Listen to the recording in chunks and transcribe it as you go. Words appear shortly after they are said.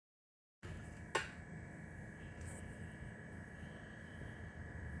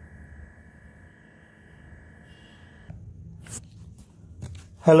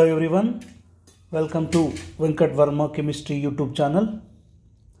Hello everyone, welcome to Venkat Varma Chemistry YouTube channel.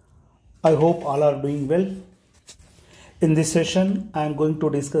 I hope all are doing well. In this session, I am going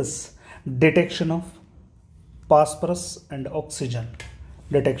to discuss detection of phosphorus and oxygen.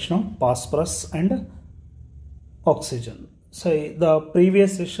 Detection of phosphorus and oxygen. So, the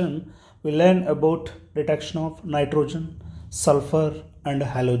previous session we learned about detection of nitrogen, sulfur and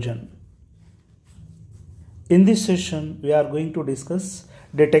halogen. In this session, we are going to discuss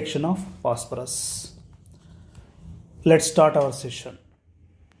detection of phosphorus. Let's start our session.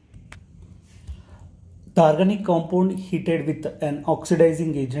 The organic compound heated with an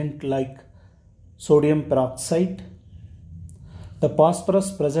oxidizing agent like sodium peroxide. The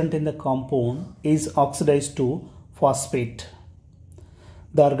phosphorus present in the compound is oxidized to phosphate.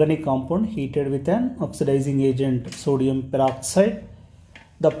 The organic compound heated with an oxidizing agent sodium peroxide.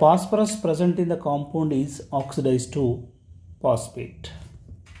 The phosphorus present in the compound is oxidized to phosphate.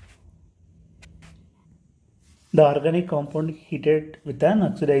 The organic compound heated with an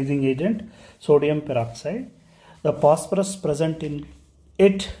oxidizing agent sodium peroxide. The phosphorus present in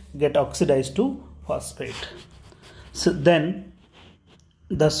it get oxidized to phosphate. So then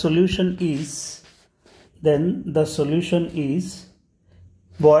the solution is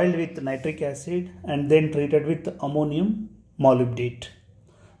boiled with nitric acid and then treated with ammonium molybdate.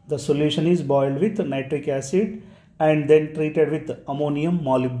 The solution is boiled with nitric acid and then treated with ammonium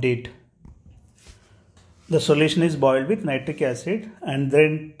molybdate. The solution is boiled with nitric acid and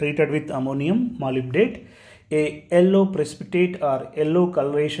then treated with ammonium molybdate. A yellow precipitate or yellow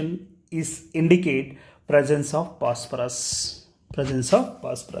coloration is indicate presence of phosphorus. Presence of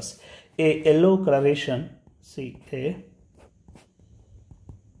phosphorus. A yellow coloration,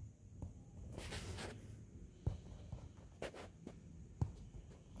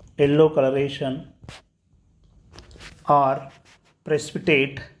 yellow coloration or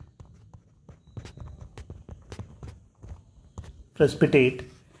precipitate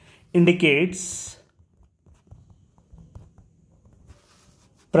indicates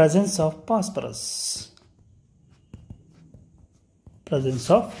presence of phosphorus.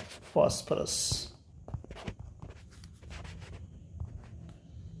 Presence of phosphorus.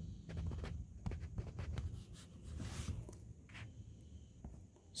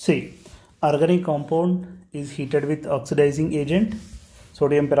 See, organic compound is heated with oxidizing agent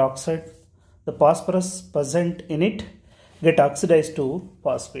sodium peroxide. The phosphorus present in it get oxidized to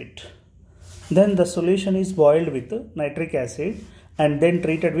phosphate. Then the solution is boiled with nitric acid and then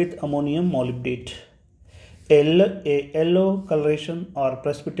treated with ammonium molybdate. A yellow coloration or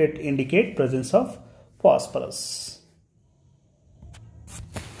precipitate indicate presence of phosphorus.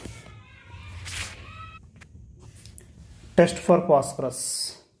 Test for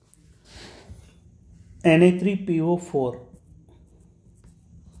phosphorus. Na3PO4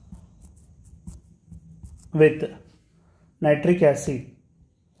 with nitric acid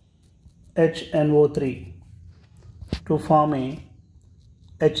HNO3 to form a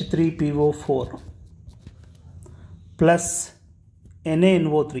H3PO4 plus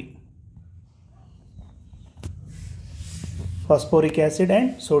NaNO3 phosphoric acid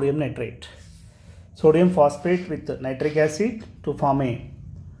and sodium nitrate. Sodium phosphate with nitric acid to form a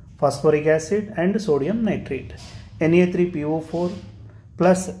phosphoric acid and sodium nitrate. Na3PO4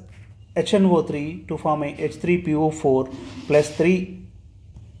 plus HNO3 to form a H3PO4 plus 3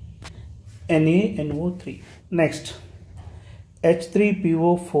 NaNO3. Next,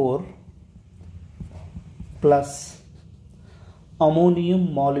 H3PO4 plus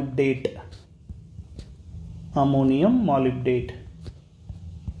ammonium molybdate. Ammonium molybdate.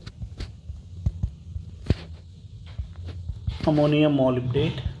 Ammonium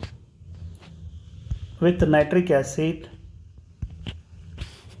molybdate with nitric acid.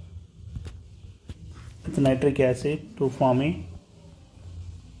 To form a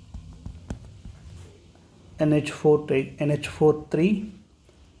NH4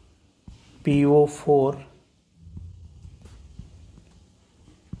 PO4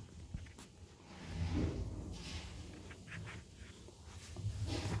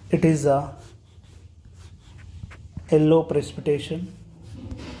 it is a yellow precipitation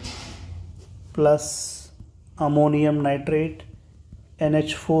plus ammonium nitrate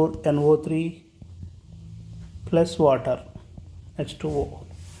NH4NO3 plus water H2O.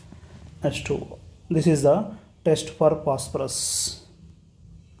 This is the test for phosphorus.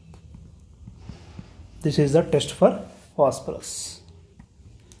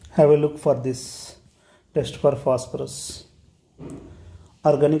 Have a look for this test for phosphorus.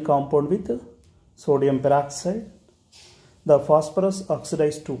 Organic compound with sodium peroxide. The phosphorus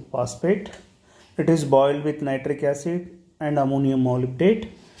oxidized to phosphate. It is boiled with nitric acid and ammonium molybdate,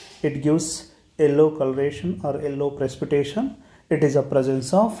 it gives yellow coloration or yellow precipitation. It is a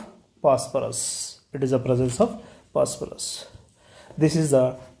presence of phosphorus. It is a presence of phosphorus. This is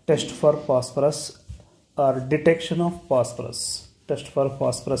the test for phosphorus or detection of phosphorus. Test for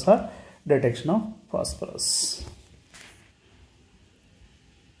phosphorus or detection of phosphorus.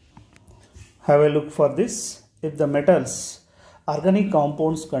 Have a look for this. If the metals, organic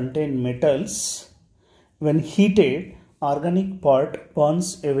compounds contain metals, when heated, organic part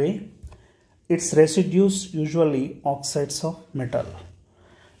burns away. Its residues usually oxides of metal.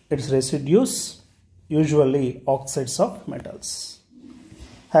 Its residues usually oxides of metals.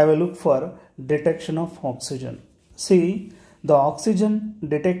 Have a look for detection of oxygen. See, the oxygen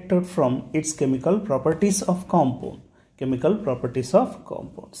detected from its chemical properties of compound. Chemical properties of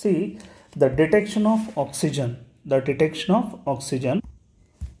compound. See, the detection of oxygen. The detection of oxygen.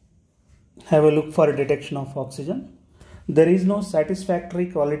 Have a look for detection of oxygen. There is no satisfactory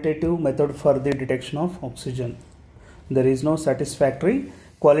qualitative method for the detection of oxygen. There is no satisfactory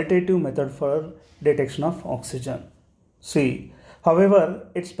qualitative method for detection of oxygen. See, however,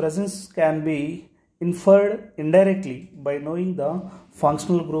 its presence can be inferred indirectly by knowing the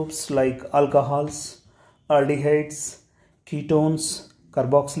functional groups like alcohols, aldehydes, ketones,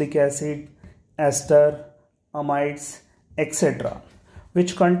 carboxylic acid, ester, amides, etc.,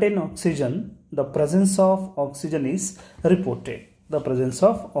 which contain oxygen. The presence of oxygen is reported. The presence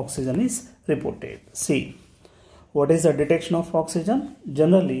of oxygen is reported. See, what is the detection of oxygen?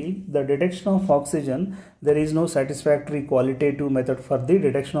 Generally, the detection of oxygen, there is no satisfactory qualitative method for the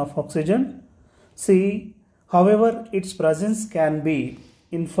detection of oxygen. See, however, its presence can be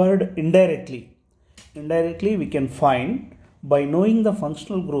inferred indirectly. Indirectly, we can find by knowing the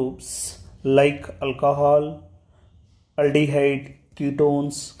functional groups like alcohol, aldehyde,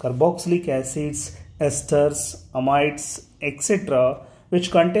 ketones, carboxylic acids, esters, amides, etc.,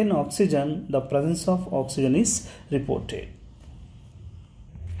 which contain oxygen. The presence of oxygen is reported.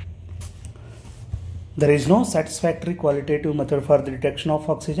 There is no satisfactory qualitative method for the detection of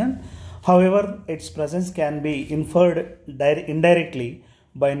oxygen. However, its presence can be inferred indirectly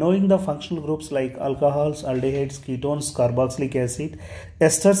by knowing the functional groups like alcohols, aldehydes, ketones, carboxylic acid,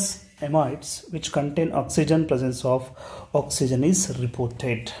 esters, amides, which contain oxygen. Presence of oxygen is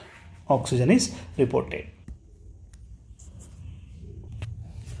reported. Oxygen is reported.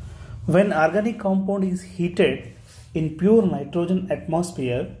 When organic compound is heated in pure nitrogen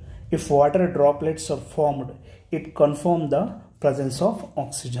atmosphere, if water droplets are formed, it confirms the presence of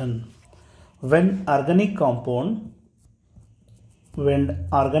oxygen. When organic compound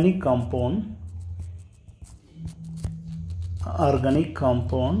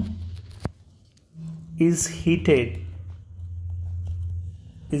is heated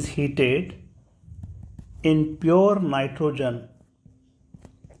in pure nitrogen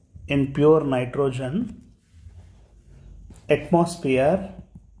atmosphere,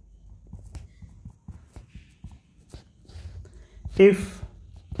 if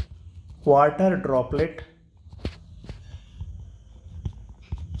water droplet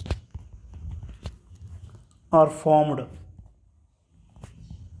are formed,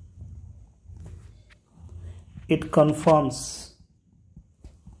 it confirms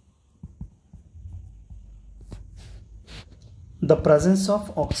the presence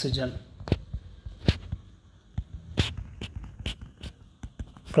of oxygen.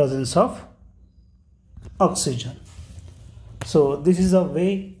 Presence of oxygen. So this is a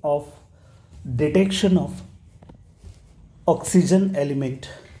way of detection of oxygen element.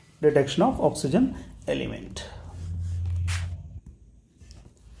 Detection of oxygen element.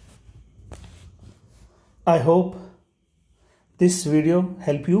 I hope this video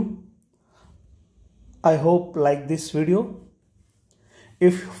help you. I hope like this video.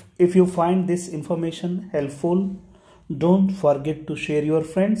 If you find this information helpful, don't forget to share your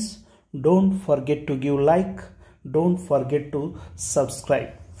friends. Don't forget to give like. Don't forget to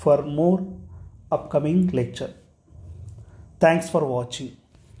subscribe for more upcoming lecture. Thanks for watching.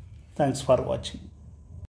 Thanks for watching.